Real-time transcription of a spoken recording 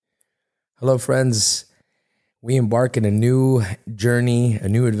Hello, friends. We embark in a new journey, a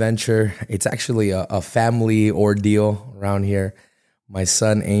new adventure. It's actually a family ordeal around here. My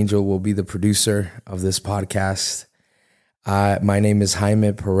son, Angel, will be the producer of this podcast. My name is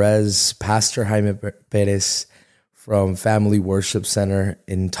Jaime Perez, Pastor Jaime Perez from Family Worship Center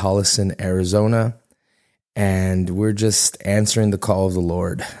in Tolleson, Arizona. And we're just answering the call of the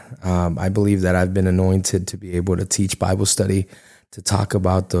Lord. I believe that I've been anointed to be able to teach Bible study, to talk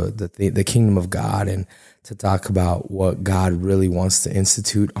about the kingdom of God, and to talk about what God really wants to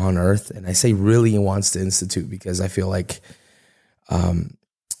institute on earth. And I say really wants to institute because I feel like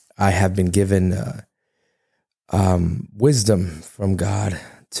I have been given wisdom from God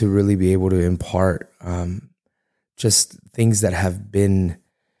to really be able to impart just things that have been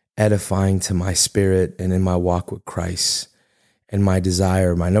edifying to my spirit and in my walk with Christ. And my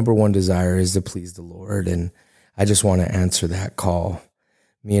number one desire is to please the Lord. And I just want to answer that call.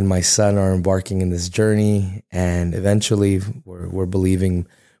 Me and my son are embarking in this journey, and eventually we're believing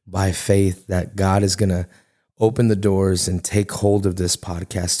by faith that God is going to open the doors and take hold of this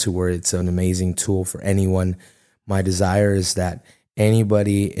podcast to where it's an amazing tool for anyone. My desire is that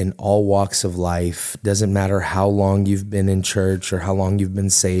anybody in all walks of life, doesn't matter how long you've been in church or how long you've been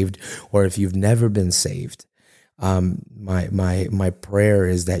saved, or if you've never been saved, my prayer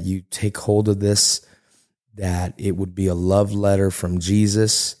is that you take hold of this, that it would be a love letter from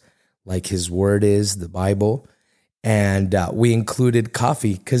Jesus, like his word is, the Bible. And we included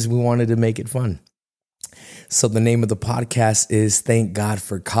coffee because we wanted to make it fun. So the name of the podcast is Thank God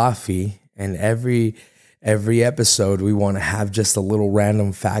for Coffee. And every episode, we want to have just a little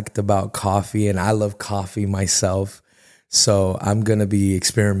random fact about coffee. And I love coffee myself. So I'm going to be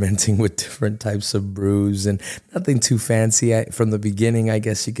experimenting with different types of brews and nothing too fancy from the beginning, I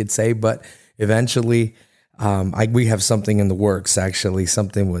guess you could say. But eventually, we have something in the works, actually,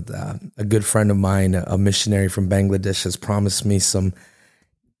 something with a good friend of mine, a missionary from Bangladesh, has promised me some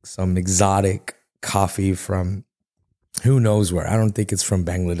exotic coffee from who knows where. I don't think it's from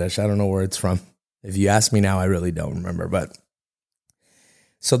Bangladesh. I don't know where it's from. If you ask me now, I really don't remember. But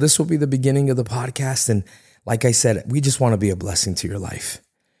so this will be the beginning of the podcast. And like I said, we just want to be a blessing to your life.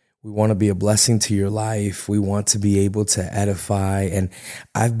 We want to be a blessing to your life. We want to be able to edify. And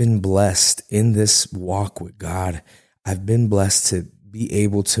I've been blessed in this walk with God. I've been blessed to be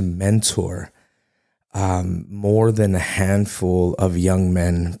able to mentor more than a handful of young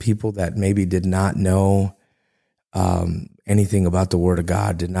men, people that maybe did not know anything about the Word of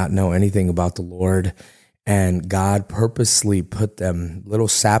God, did not know anything about the Lord. And God purposely put them, little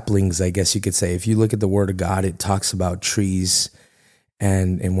saplings, I guess you could say. If you look at the Word of God, it talks about trees.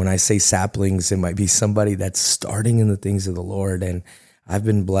 And when I say saplings, it might be somebody that's starting in the things of the Lord. And I've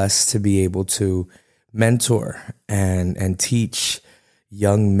been blessed to be able to mentor and teach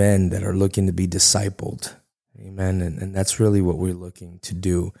young men that are looking to be discipled. Amen. And that's really what we're looking to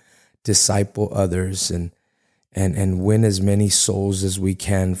do, disciple others and win as many souls as we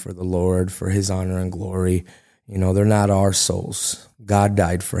can for the Lord, for his honor and glory. You know, they're not our souls. God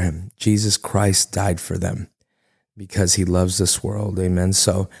died for him. Jesus Christ died for them, because he loves this world. Amen.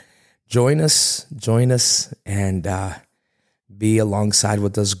 So join us and be alongside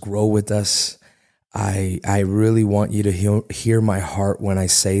with us, grow with us. I really want you to hear my heart when I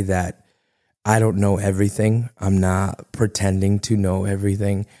say that I don't know everything. I'm not pretending to know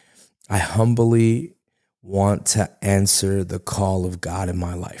everything. I humbly want to answer the call of God in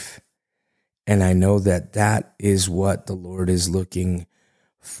my life. And I know that that is what the Lord is looking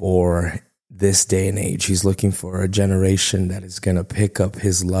for this day and age. He's looking for a generation that is going to pick up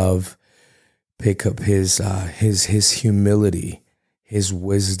his love, pick up his humility, his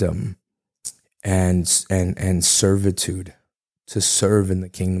wisdom, and servitude to serve in the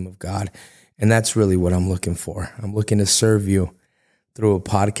kingdom of God. And that's really what I'm looking for. I'm looking to serve you through a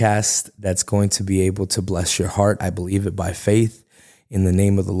podcast that's going to be able to bless your heart. I believe it by faith. In the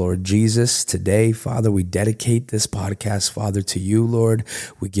name of the Lord Jesus, today, Father, we dedicate this podcast, Father, to you, Lord.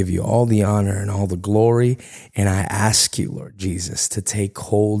 We give you all the honor and all the glory. And I ask you, Lord Jesus, to take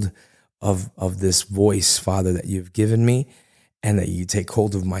hold of this voice, Father, that you've given me, and that you take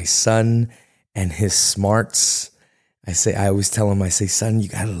hold of my son and his smarts. I always tell him, son, you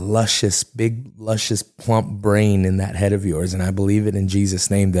got a big, luscious, plump brain in that head of yours. And I believe it in Jesus'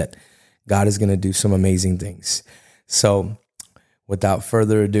 name that God is going to do some amazing things. So without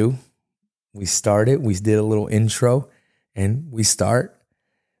further ado, we started. We did a little intro, and we start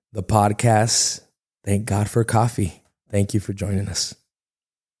the podcast. Thank God for coffee. Thank you for joining us.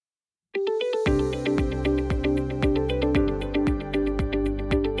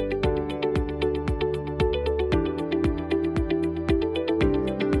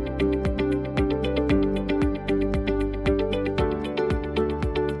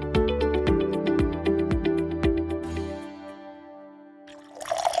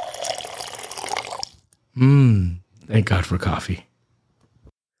 God for coffee.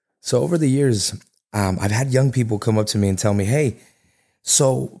 So over the years, I've had young people come up to me and tell me, hey,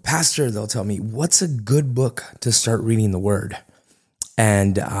 so pastor, they'll tell me, what's a good book to start reading the word?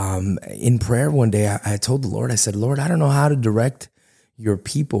 And in prayer one day, I told the Lord, I said, Lord, I don't know how to direct your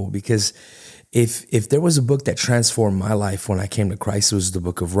people, because if there was a book that transformed my life when I came to Christ, it was the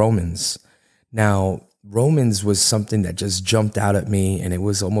book of Romans. Now, Romans was something that just jumped out at me, and it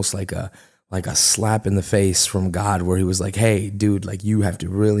was almost like a slap in the face from God, where he was like, hey, dude, like, you have to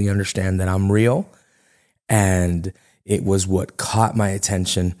really understand that I'm real. And it was what caught my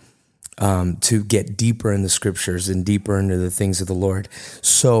attention to get deeper in the scriptures and deeper into the things of the Lord.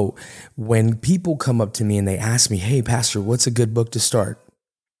 So when people come up to me and they ask me, hey, pastor, what's a good book to start?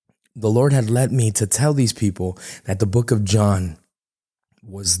 The Lord had led me to tell these people that the book of John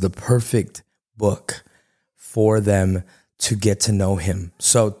was the perfect book for them to get to know him.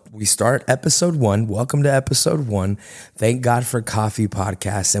 So we start episode 1. Welcome to episode 1. Thank God for Coffee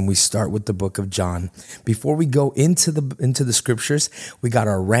podcast. And we start with the book of John. Before we go into the scriptures, we got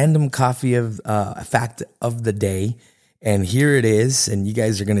our random coffee of fact of the day. And here it is. And you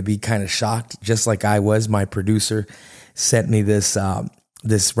guys are going to be kind of shocked, just like I was. My producer sent me this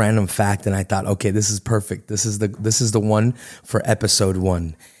random fact, and I thought, okay, this is perfect. This is the one for episode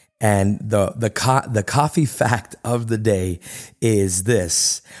 1. And the coffee fact of the day is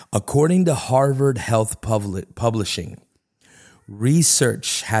this. According to Harvard Health Publishing,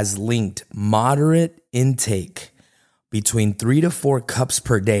 research has linked moderate intake between 3 to 4 cups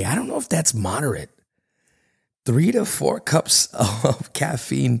per day. I don't know if that's moderate. 3 to 4 cups of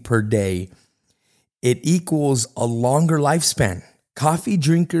caffeine per day. It equals a longer lifespan. Coffee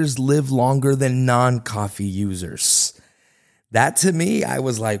drinkers live longer than non-coffee users. That, to me, I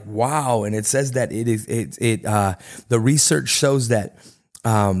was like, wow. And it says that the research shows that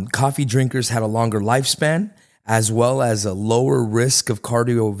coffee drinkers had a longer lifespan, as well as a lower risk of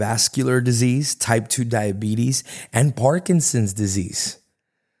cardiovascular disease, type 2 diabetes, and Parkinson's disease.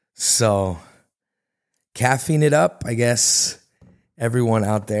 So caffeine it up, I guess, everyone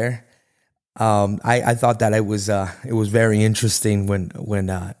out there. I thought that it was very interesting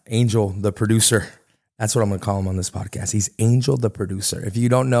when Angel, the producer, that's what I'm going to call him on this podcast. He's Angel, the producer. If you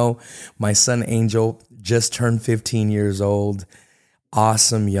don't know, my son Angel just turned 15 years old.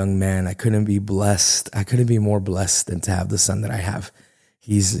 Awesome young man. I couldn't be more blessed than to have the son that I have.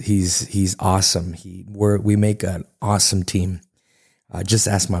 He's awesome. We make an awesome team. Just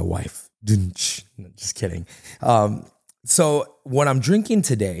ask my wife. Just kidding. So what I'm drinking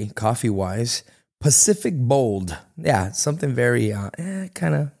today, coffee-wise, Pacific Bold. Yeah, something very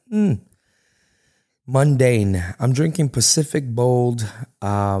kind of mundane. I'm drinking Pacific Bold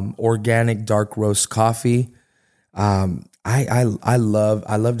organic dark roast coffee. I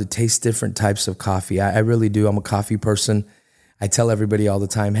love to taste different types of coffee. I really do. I'm a coffee person. I tell everybody all the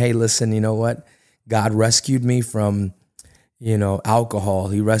time, hey, listen, you know what? God rescued me from alcohol.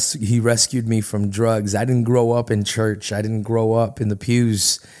 He rescued me from drugs. I didn't grow up in church. I didn't grow up in the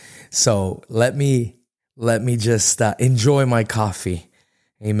pews. So let me just enjoy my coffee.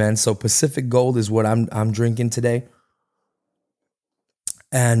 Amen. So Pacific Gold is what I'm drinking today.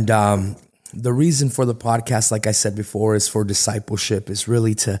 And the reason for the podcast, like I said before, is for discipleship. Is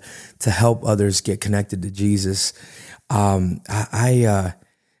really to help others get connected to Jesus. I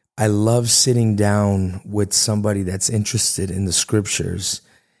love sitting down with somebody that's interested in the scriptures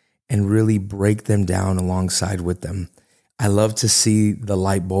and really break them down alongside with them. I love to see the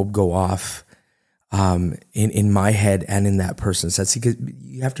light bulb go off in my head and in that person's head. See, because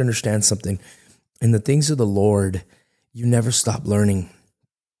you have to understand something. In the things of the Lord, you never stop learning.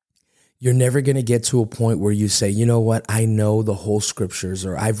 You're never going to get to a point where you say, you know what, I know the whole scriptures,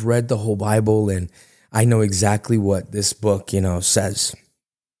 or I've read the whole Bible and I know exactly what this book, says.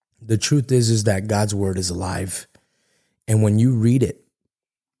 The truth is that God's word is alive. And when you read it,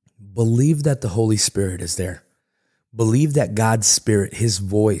 believe that the Holy Spirit is there. Believe that God's Spirit, his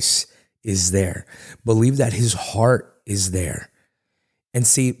voice is there. Believe that his heart is there. And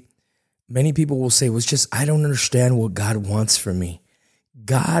see, many people will say, well, it's just, I don't understand what God wants from me.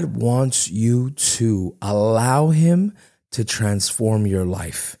 God wants you to allow him to transform your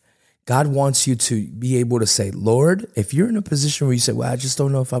life. God wants you to be able to say, Lord, if you're in a position where you say, well, I just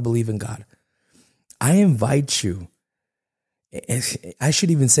don't know if I believe in God, I invite you. I should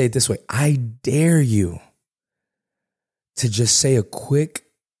even say it this way. I dare you to just say a quick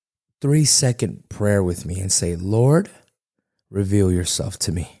 3-second prayer with me and say, Lord, reveal yourself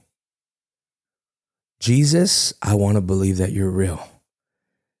to me. Jesus, I want to believe that you're real.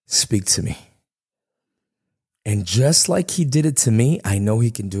 Speak to me. And just like he did it to me, I know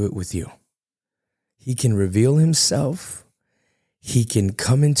he can do it with you. He can reveal himself. He can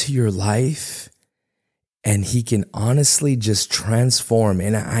come into your life, and he can honestly just transform.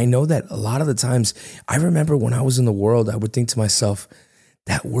 And I know that a lot of the times, I remember when I was in the world, I would think to myself,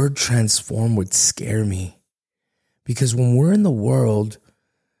 that word transform would scare me. Because when we're in the world,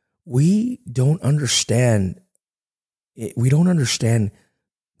 we don't understand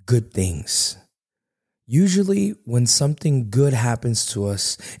good things. Usually when something good happens to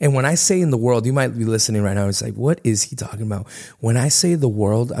us, and when I say in the world, you might be listening right now and it's like, what is he talking about? When I say the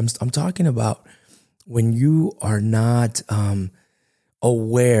world, I'm talking about when you are not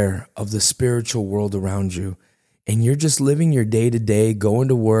aware of the spiritual world around you, and you're just living your day to day, going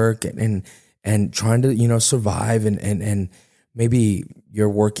to work and trying to, survive, and maybe you're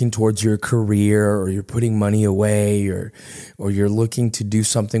working towards your career, or you're putting money away, or you're looking to do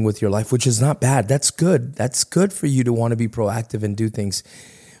something with your life, which is not bad. That's good. That's good for you to want to be proactive and do things.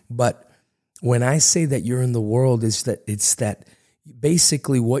 But when I say that you're in the world, it's that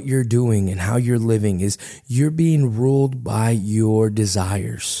basically what you're doing and how you're living is you're being ruled by your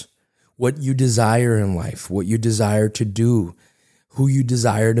desires, what you desire in life, what you desire to do, who you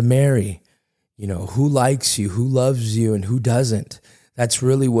desire to marry, who likes you, who loves you, and who doesn't. That's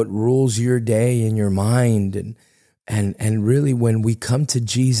really what rules your day and your mind. And really, when we come to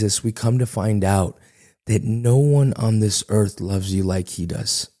Jesus, we come to find out that no one on this earth loves you like he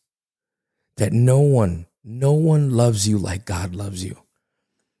does. That no one loves you like God loves you.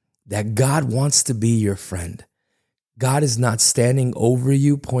 That God wants to be your friend. God is not standing over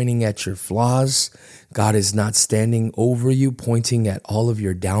you, pointing at your flaws. God is not standing over you, pointing at all of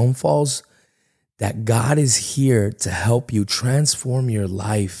your downfalls. That God is here to help you transform your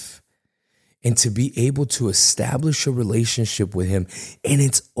life and to be able to establish a relationship with him. And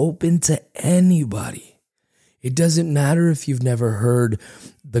it's open to anybody. It doesn't matter if you've never heard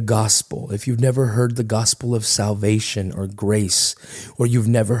the gospel, if you've never heard the gospel of salvation or grace, or you've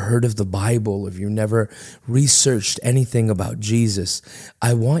never heard of the Bible, if you've never researched anything about Jesus.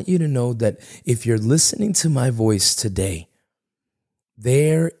 I want you to know that if you're listening to my voice today,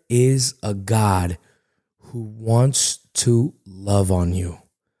 there is a God who wants to love on you,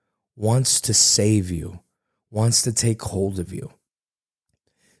 wants to save you, wants to take hold of you.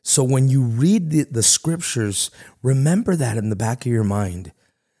 So when you read the scriptures, remember that in the back of your mind.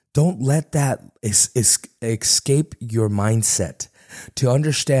 Don't let that escape your mindset to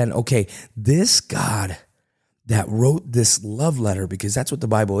understand, okay, this God that wrote this love letter, because that's what the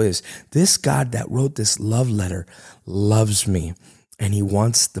Bible is, this God that wrote this love letter loves me, and he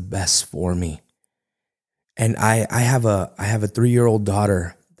wants the best for me. And I have a 3-year-old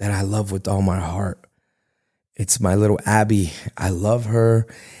daughter that I love with all my heart. It's my little Abby. I love her.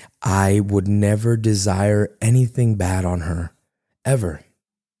 I would never desire anything bad on her, ever.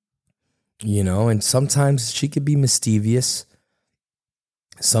 And sometimes she could be mischievous.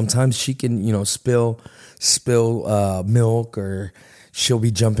 Sometimes she can, spill milk, or she'll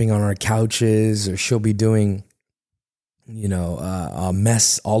be jumping on our couches, or she'll be doing, a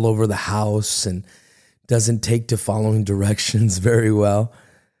mess all over the house and doesn't take to following directions very well.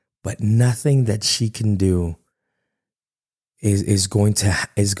 But nothing that she can do is going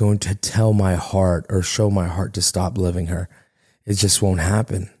to tell my heart or show my heart to stop loving her. It just won't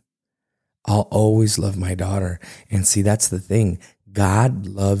happen. I'll always love my daughter. And see, that's the thing. God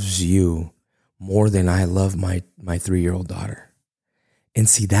loves you more than I love my 3-year-old daughter. And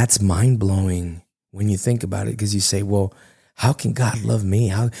see, that's mind-blowing when you think about it, because you say, well, how can God love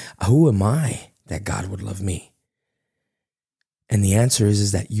me? Who am I that God would love me? And the answer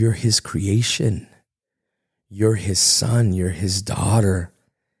is that you're his creation. You're his son, you're his daughter,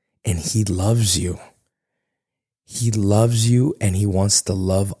 and he loves you. He loves you, and he wants to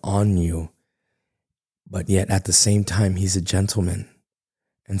love on you. But yet at the same time, he's a gentleman.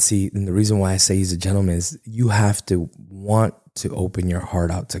 And see, and the reason why I say he's a gentleman is you have to want to open your heart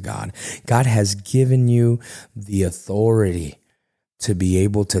out to God. God has given you the authority to be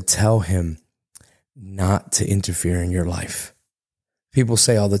able to tell him not to interfere in your life. People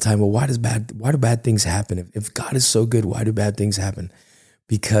say all the time, well, why do bad things happen? If God is so good, why do bad things happen?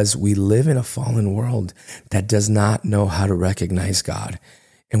 Because we live in a fallen world that does not know how to recognize God.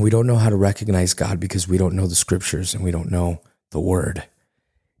 And we don't know how to recognize God because we don't know the scriptures and we don't know the word.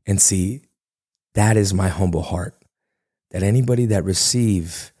 And see, that is my humble heart, that anybody that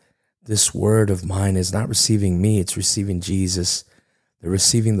receive this word of mine is not receiving me, it's receiving Jesus. They're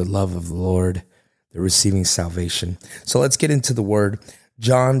receiving the love of the Lord. They're receiving salvation. So let's get into the word.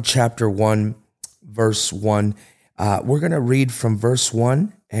 John chapter 1, verse 1. We're going to read from verse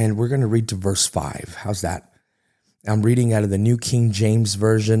 1 and we're going to read to verse 5. How's that? I'm reading out of the New King James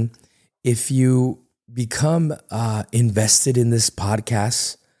Version. If you become invested in this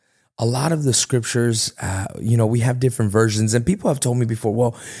podcast, a lot of the scriptures, we have different versions, and people have told me before,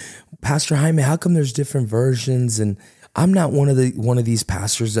 well, Pastor Jaime, how come there's different versions? And I'm not one of these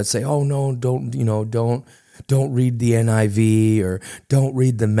pastors that say, oh no, don't read the NIV or don't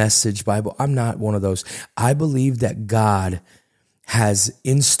read the Message Bible. I'm not one of those. I believe that God has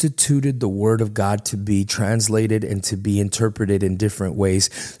instituted the Word of God to be translated and to be interpreted in different ways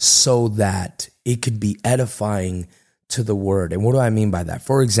so that it could be edifying to the Word. And what do I mean by that?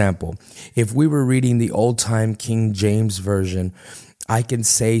 For example, if we were reading the old-time King James Version, I can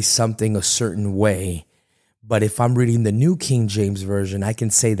say something a certain way, but if I'm reading the New King James Version, I can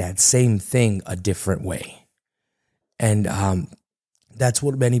say that same thing a different way. And that's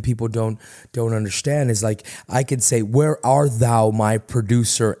what many people don't understand is like, I could say, where art thou, my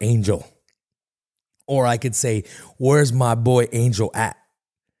producer angel? Or I could say, where's my boy Angel at?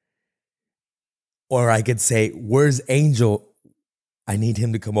 Or I could say, where's Angel? I need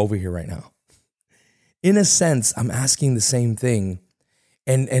him to come over here right now. In a sense, I'm asking the same thing.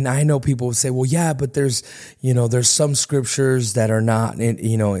 And I know people will say, well, yeah, but there's some scriptures that are not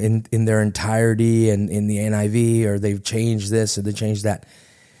in their entirety and in the NIV, or they've changed this or they changed that.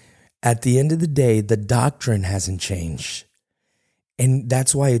 At the end of the day, the doctrine hasn't changed. And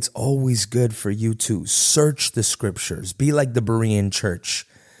that's why it's always good for you to search the scriptures. Be like the Berean church.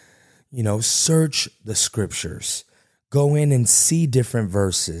 Search the scriptures. Go in and see different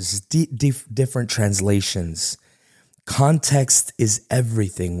verses, different translations. Context is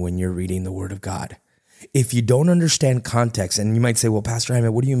everything when you're reading the Word of God. If you don't understand context, and you might say, well, Pastor Jaime,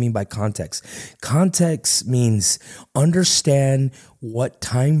 what do you mean by context? Context means understand what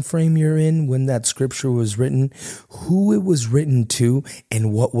time frame you're in when that scripture was written, who it was written to,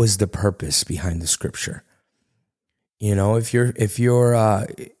 and what was the purpose behind the scripture. If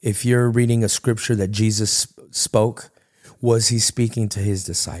you're reading a scripture that Jesus spoke, was he speaking to his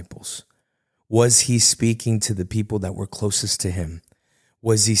disciples? Was he speaking to the people that were closest to him?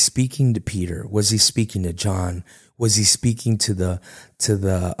 Was he speaking to Peter? Was he speaking to John? Was he speaking to the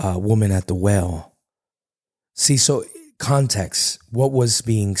woman at the well? See, so context, what was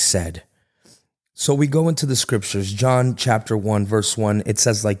being said? So we go into the scriptures. John chapter 1, verse 1, it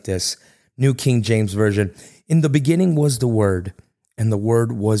says like this, New King James Version, in the beginning was the Word, and the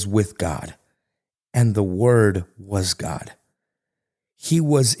Word was with God, and the Word was God. He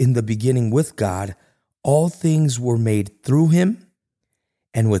was in the beginning with God. All things were made through him,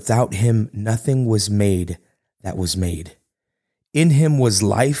 and without him nothing was made that was made. In him was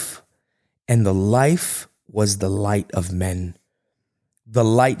life, and the life was the light of men. The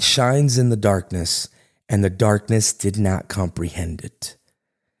light shines in the darkness, and the darkness did not comprehend it.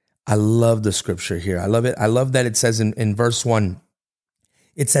 I love the scripture here. I love it. I love that it says in verse 1,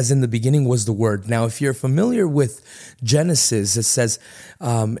 it says, in the beginning was the Word. Now, if you're familiar with Genesis, it says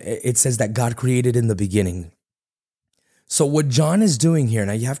that God created in the beginning. So what John is doing here,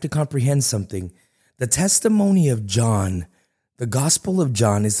 now you have to comprehend something. The testimony of John, the Gospel of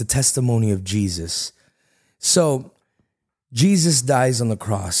John, is the testimony of Jesus. So Jesus dies on the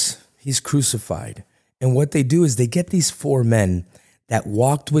cross. He's crucified. And what they do is they get these four men that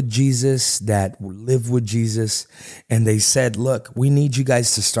walked with Jesus, that lived with Jesus, and they said, look, we need you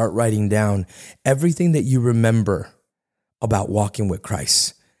guys to start writing down everything that you remember about walking with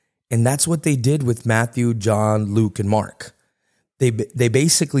Christ. And that's what they did with Matthew, John, Luke, and Mark. They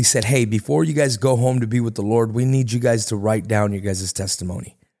basically said, hey, before you guys go home to be with the Lord, we need you guys to write down your guys'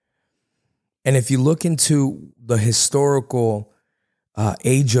 testimony. And if you look into the historical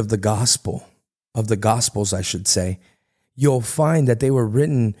age of the Gospels, I should say, you'll find that they were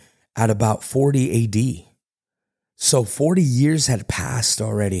written at about 40 AD. So 40 years had passed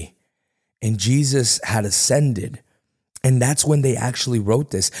already, and Jesus had ascended. And that's when they actually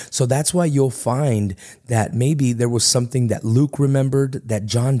wrote this. So that's why you'll find that maybe there was something that Luke remembered that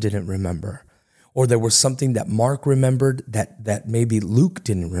John didn't remember. Or there was something that Mark remembered that maybe Luke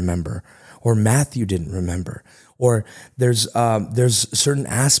didn't remember, or Matthew didn't remember. Or there's certain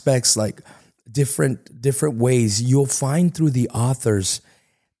aspects like different ways you'll find through the authors,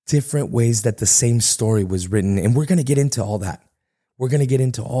 different ways that the same story was written. And we're going to get into all that.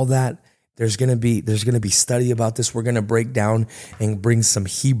 There's going to be study about this. We're going to break down and bring some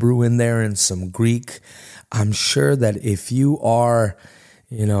Hebrew in there and some Greek. I'm sure that if you are,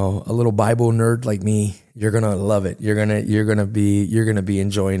 a little Bible nerd like me, you're going to love it. You're going to be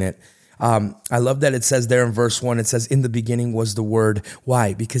enjoying it. I love that it says there in verse 1, it says, in the beginning was the Word.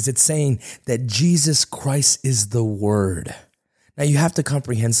 Why? Because it's saying that Jesus Christ is the Word. Now you have to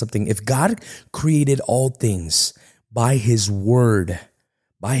comprehend something. If God created all things by his Word,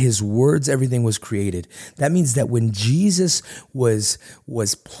 By his words, everything was created. That means that when Jesus was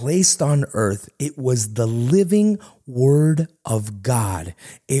placed on earth, it was the living word of God.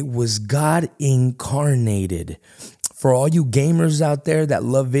 It was God incarnated. For all you gamers out there that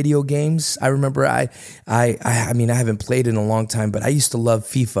love video games, I remember I mean, I haven't played in a long time, but I used to love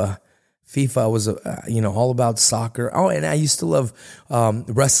FIFA. FIFA was, all about soccer. Oh, and I used to love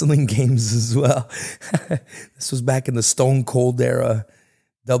wrestling games as well. This was back in the Stone Cold era,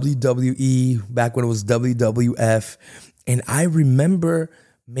 WWE, back when it was WWF. And I remember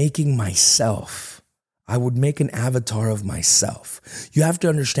making I would make an avatar of myself. You have to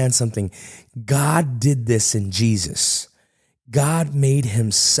understand something. God did this in Jesus. God made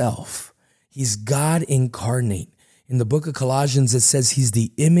himself. He's God incarnate. In the book of Colossians, it says he's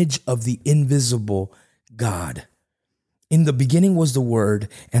the image of the invisible God. In the beginning was the Word,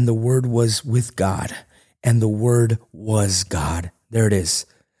 and the Word was with God, and the Word was God. There it is.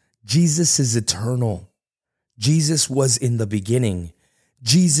 Jesus is eternal. Jesus was in the beginning.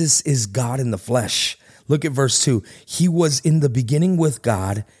 Jesus is God in the flesh. Look at verse 2. He was in the beginning with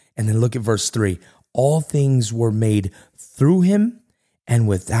God. And then look at verse 3. All things were made through him, and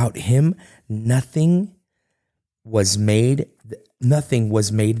without him, nothing was made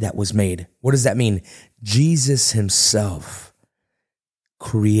that was made. What does that mean? Jesus himself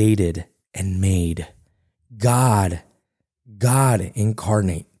created and made. God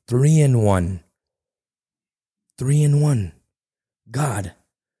incarnate. 3 in 1. 3 in 1. God.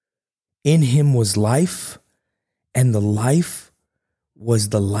 In him was life, and the life was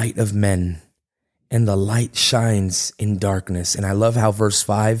the light of men, and the light shines in darkness. And I love how verse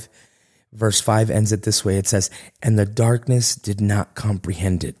 5 ends it this way. It says, and the darkness did not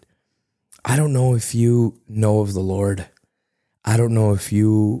comprehend it. I don't know if you know of the Lord. I don't know if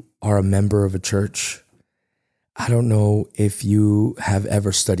you are a member of a church. I don't know if you have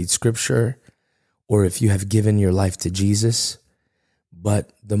ever studied scripture or if you have given your life to Jesus.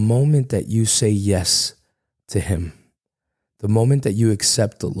 But the moment that you say yes to him, the moment that you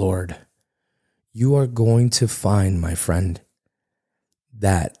accept the Lord, you are going to find, my friend,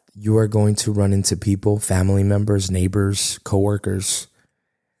 that you are going to run into people, family members, neighbors, coworkers,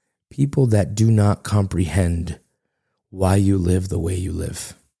 people that do not comprehend why you live the way you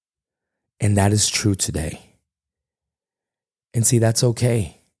live. And that is true today. And see, that's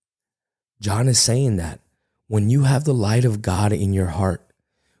okay. John is saying that when you have the light of God in your heart,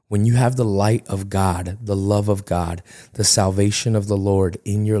 when you have the light of God, the love of God, the salvation of the Lord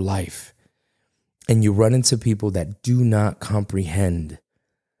in your life, and you run into people that do not comprehend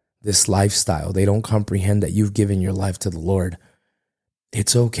this lifestyle, they don't comprehend that you've given your life to the Lord,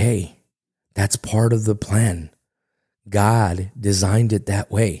 it's okay. That's part of the plan. God designed it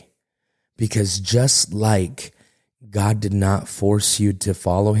that way, because just like God did not force you to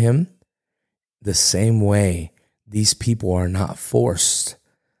follow him, the same way these people are not forced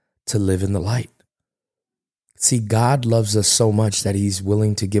to live in the light. See, God loves us so much that he's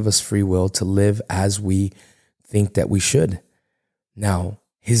willing to give us free will to live as we think that we should. Now,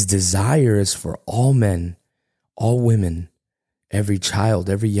 his desire is for all men, all women, every child,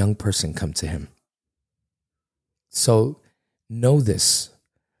 every young person come to him. So know this,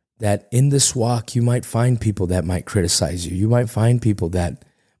 that in this walk, you might find people that might criticize you. You might find people that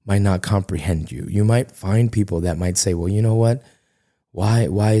might not comprehend you. You might find people that might say, well, you know what? Why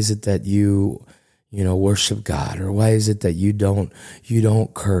is it that you worship God? Or why is it that you don't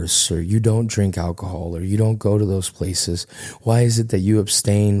curse, or you don't drink alcohol, or you don't go to those places? Why is it that you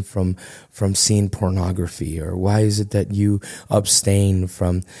abstain from seeing pornography? Or why is it that you abstain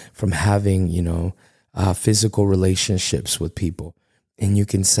from having, physical relationships with people? And you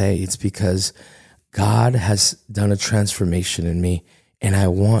can say, it's because God has done a transformation in me, and I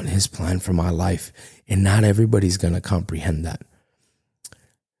want his plan for my life. And not everybody's going to comprehend that.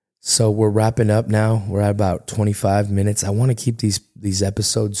 So we're wrapping up now. We're at about 25 minutes. I want to keep these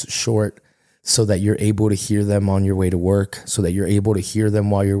episodes short so that you're able to hear them on your way to work, so that you're able to hear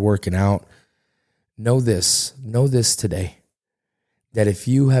them while you're working out. Know this today, that if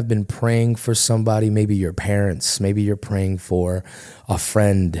you have been praying for somebody, maybe your parents, maybe you're praying for a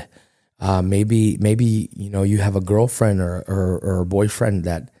friend, maybe you have a girlfriend or a boyfriend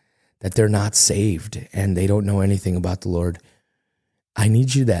that they're not saved and they don't know anything about the Lord. I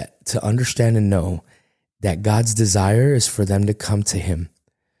need you to understand and know that God's desire is for them to come to him,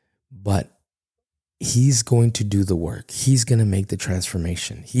 but he's going to do the work. He's going to make the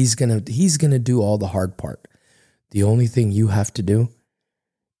transformation. He's going to do all the hard part. The only thing you have to do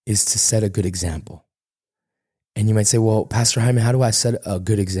is to set a good example. And you might say, well, Pastor Hyman, how do I set a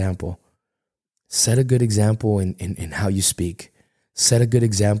good example? Set a good example in how you speak. Set a good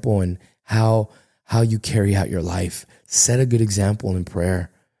example in how you carry out your life. Set a good example in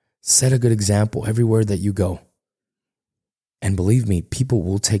prayer. Set a good example everywhere that you go. And believe me, people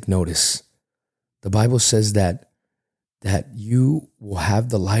will take notice. The Bible says that you will have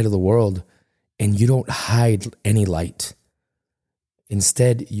the light of the world and you don't hide any light.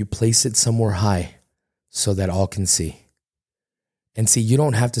 Instead, you place it somewhere high so that all can see. And see, you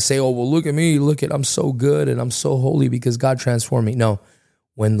don't have to say, oh, well, look at me. I'm so good and I'm so holy because God transformed me. No,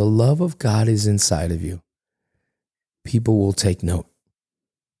 when the love of God is inside of you, people will take note.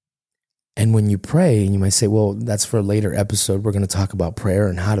 And when you pray, and you might say, well, that's for a later episode. We're going to talk about prayer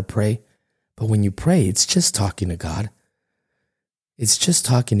and how to pray. But when you pray, it's just talking to God. It's just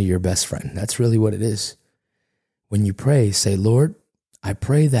talking to your best friend. That's really what it is. When you pray, say, Lord, I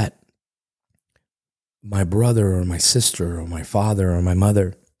pray that my brother or my sister or my father or my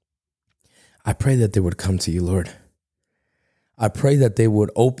mother, I pray that they would come to you, Lord. I pray that they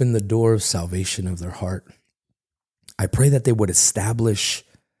would open the door of salvation of their heart. I pray that they would establish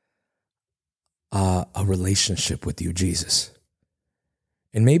a relationship with you, Jesus.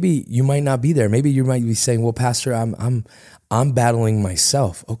 And maybe you might not be there. Maybe you might be saying, well, Pastor, I'm battling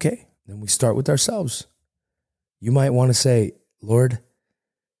myself. Okay, then we start with ourselves. You might want to say, Lord,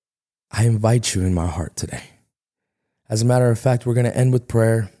 I invite you in my heart today. As a matter of fact, we're going to end with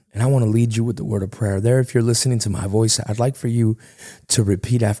prayer, and I want to lead you with the word of prayer. There, if you're listening to my voice, I'd like for you to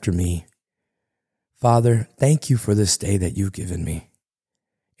repeat after me. Father, thank you for this day that you've given me.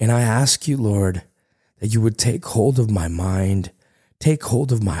 And I ask you, Lord, that you would take hold of my mind, take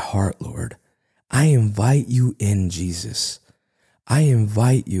hold of my heart, Lord. I invite you in, Jesus. I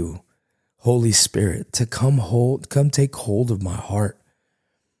invite you, Holy Spirit, to come take hold of my heart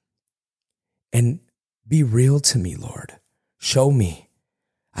and be real to me, Lord. Show me.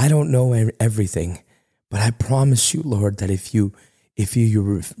 I don't know everything, but I promise you, Lord, that if you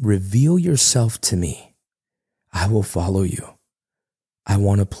reveal yourself to me, I will follow you. I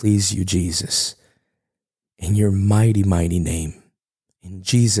want to please you, Jesus. In your mighty, mighty name. In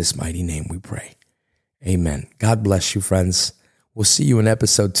Jesus' mighty name we pray. Amen. God bless you, friends. We'll see you in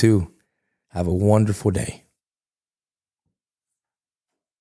episode 2. Have a wonderful day.